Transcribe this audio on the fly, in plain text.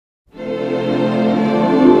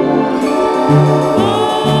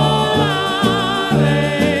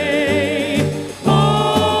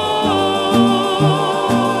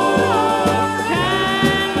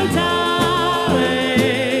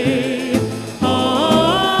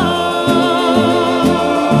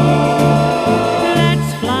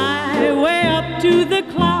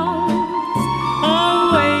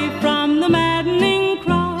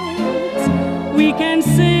We can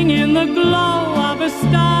sing in the glow of a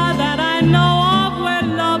star that I know of, where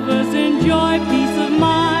lovers enjoy peace of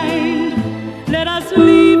mind. Let us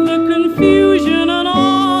leave the confusion and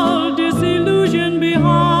all disillusion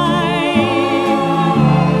behind.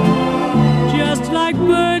 Just like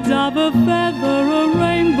birds of a feather, a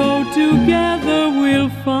rainbow together we'll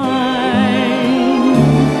find.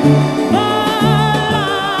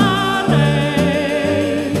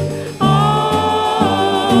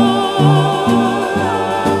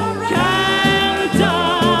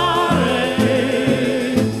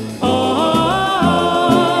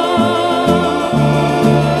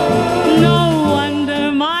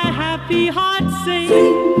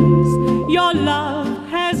 Your love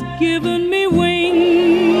has given me wings.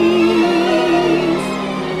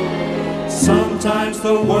 Sometimes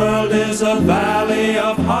the world is a valley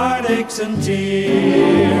of heartaches and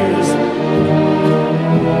tears,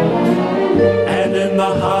 and in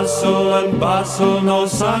the hustle and bustle no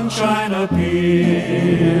sunshine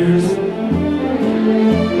appears.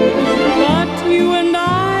 But you and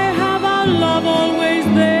I have our love always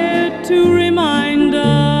there to remind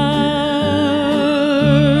us.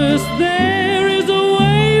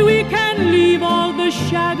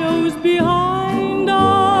 Shadows behind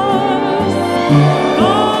us.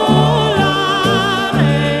 Volare,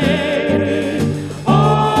 oh,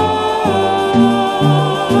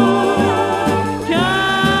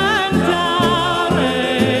 cantare,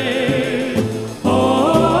 oh.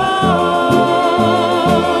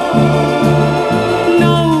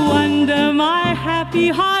 No wonder my happy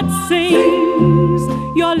heart sings.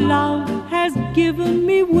 Your love has given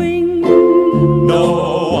me wings. No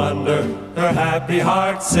wonder her happy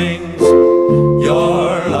heart sings.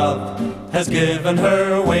 Your love has given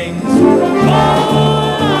her wings. Oh!